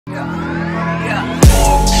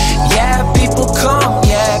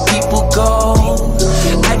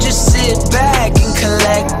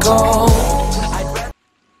let go.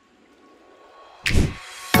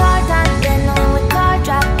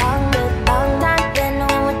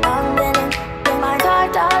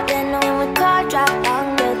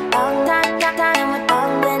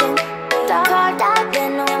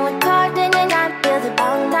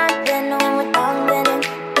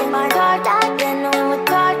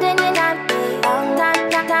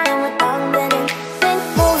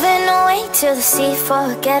 To the sea for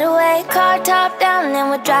a getaway, car top down and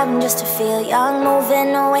we're driving just to feel young.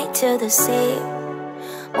 Moving away to the sea,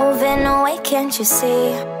 moving away, can't you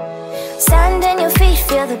see? Sand in your feet,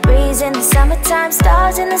 feel the breeze in the summertime.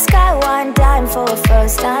 Stars in the sky, one dime for a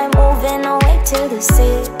first time. Moving away to the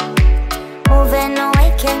sea, moving away,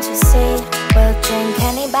 can't you see? We'll drink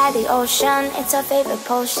honey by the ocean, it's our favorite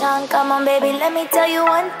potion. Come on baby, let me tell you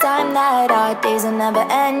one time that our days will never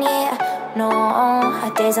end, yeah. No, our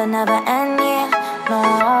days will never end, yeah. No.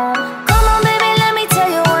 Come on baby, let me tell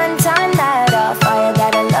you one time that our fire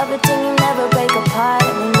got a love it till you never break apart.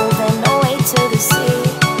 And we're moving away to the sea,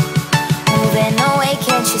 moving away,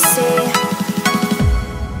 can't you see?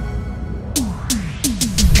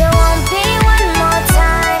 There won't be one more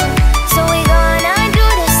time, so we gonna do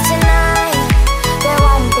this tonight. There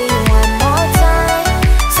won't be one more time,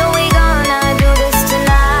 so we gonna do this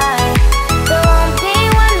tonight. There won't be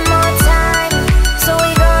one more time, so we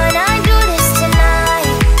gonna do this tonight.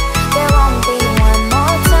 There won't be one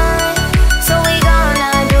more time, so we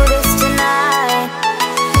gonna do this tonight.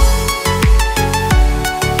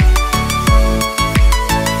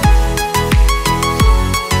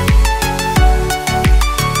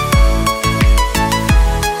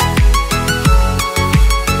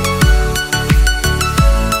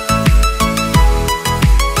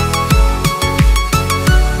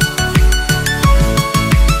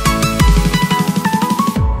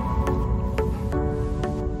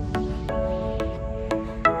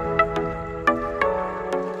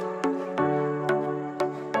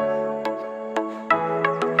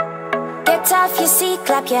 Get off your seat,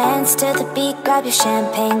 clap your hands to the beat. Grab your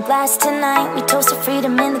champagne glass tonight. We toast to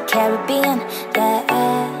freedom in the Caribbean,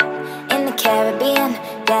 yeah. In the Caribbean,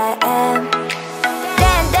 yeah.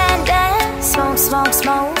 Dance, dance, dance, smoke, smoke,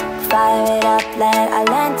 smoke. Fire it up, let our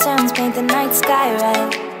lanterns paint the night sky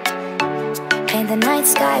red. Paint the night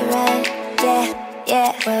sky red, yeah,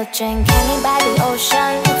 yeah. We'll drink honey by the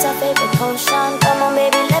ocean, it's our favorite potion. Come on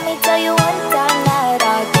baby, let me tell you one time that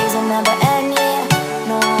our days will never end, yeah.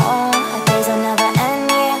 No, our days will never end,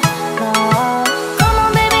 yeah. No. Come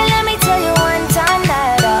on baby, let me tell you one time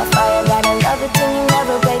that our fire got a love it till you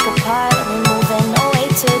never break apart. And we're moving away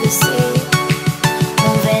to the sea,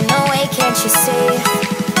 moving away, can't you see?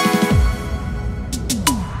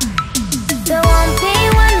 There won't be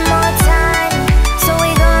one more time, so we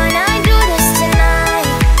gonna do this tonight.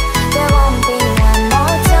 There won't be one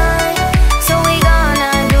more time, so we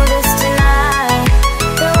gonna do this tonight.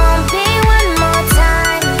 There won't be one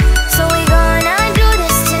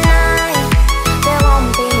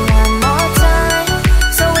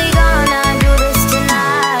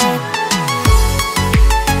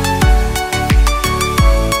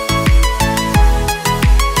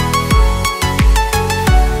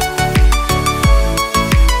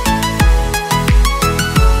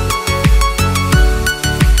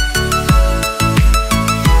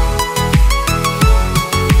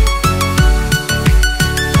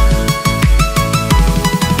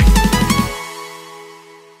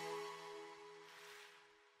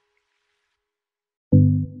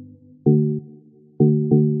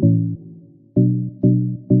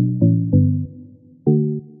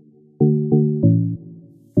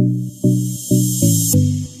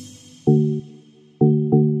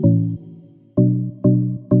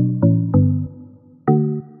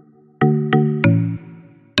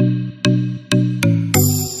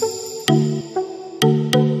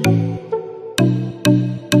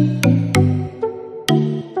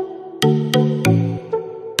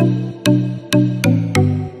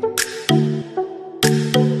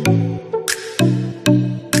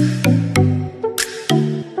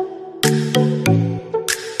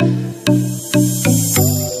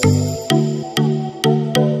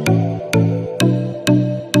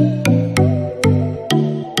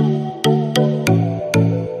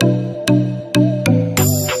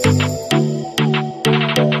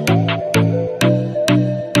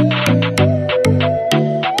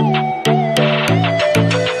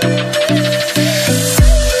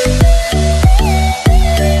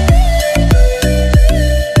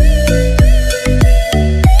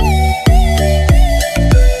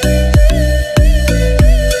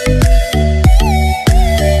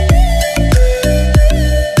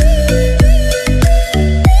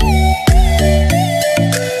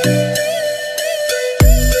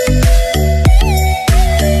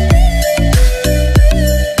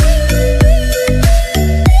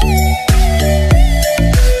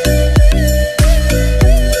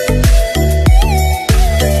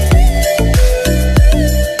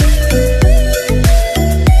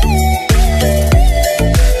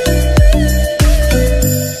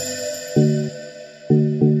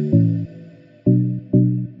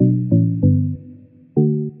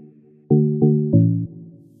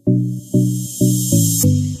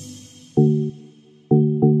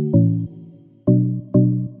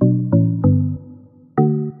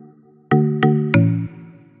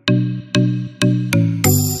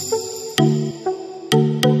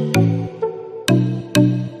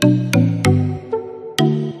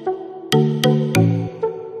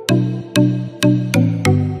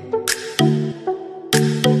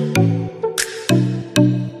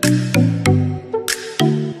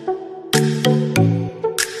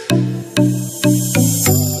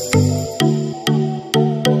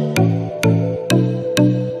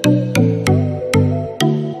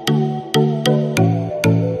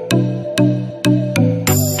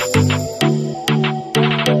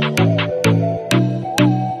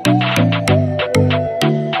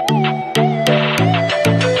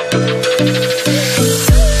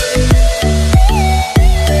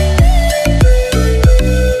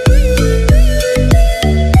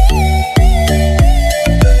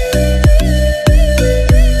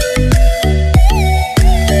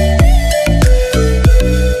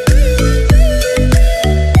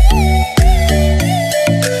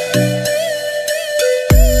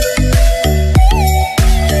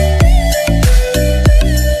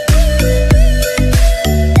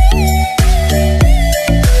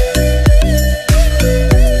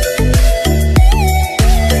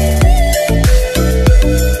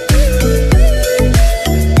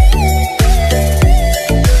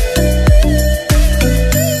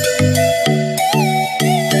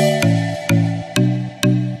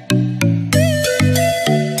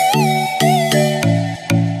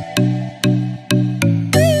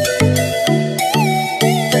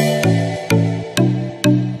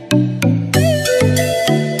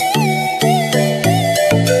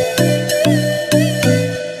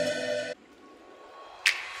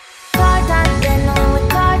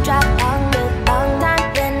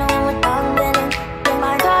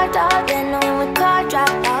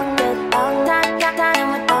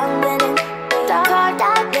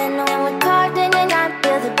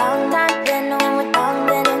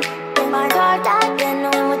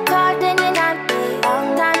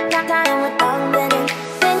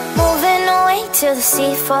the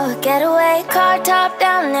sea for a getaway. Car top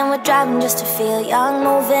down and we're driving just to feel young.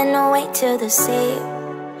 Moving away to the sea,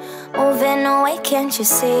 moving away, can't you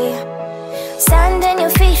see? Sand in your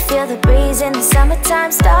feet, feel the breeze in the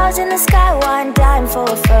summertime. Stars in the sky, one dime for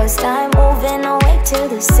a first time. Moving away to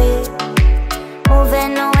the sea,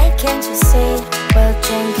 moving away, can't you see? We'll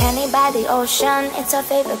drink honey by the ocean, it's our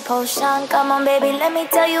favorite potion. Come on baby, let me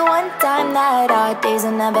tell you one time that our days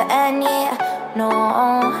will never end, yeah. No,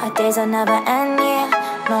 our days will never end, yeah.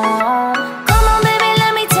 No. Come on baby,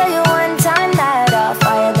 let me tell you one time that our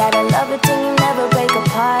fire got a love routine, you never break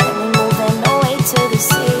apart. And we moving away to the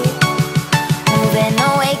sea, moving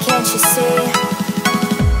away, can't you see?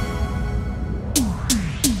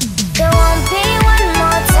 There won't be one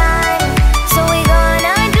more time, so we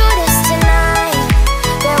gonna do this tonight.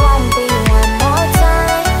 There won't be one more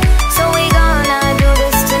time, so we gonna do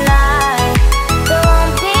this tonight. There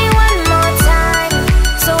won't be one more time,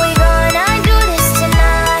 so we gonna do this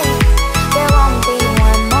tonight. There won't be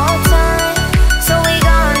one more time, so we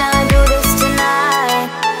gonna do this tonight.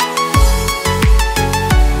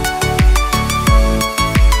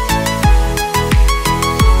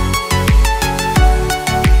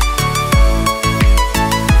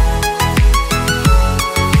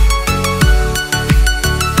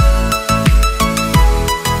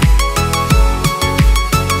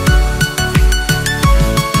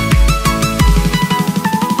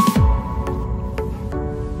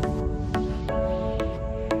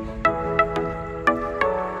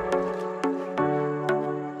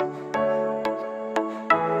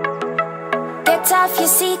 Get off your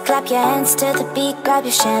seat, clap your hands to the beat. Grab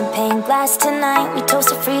your champagne glass tonight. We toast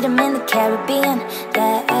to freedom in the Caribbean,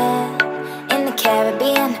 yeah. In the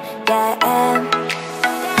Caribbean, yeah.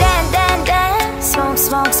 Dance, dance, dance, smoke,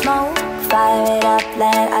 smoke, smoke. Fire it up,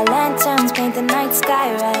 let our lanterns paint the night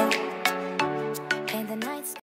sky red.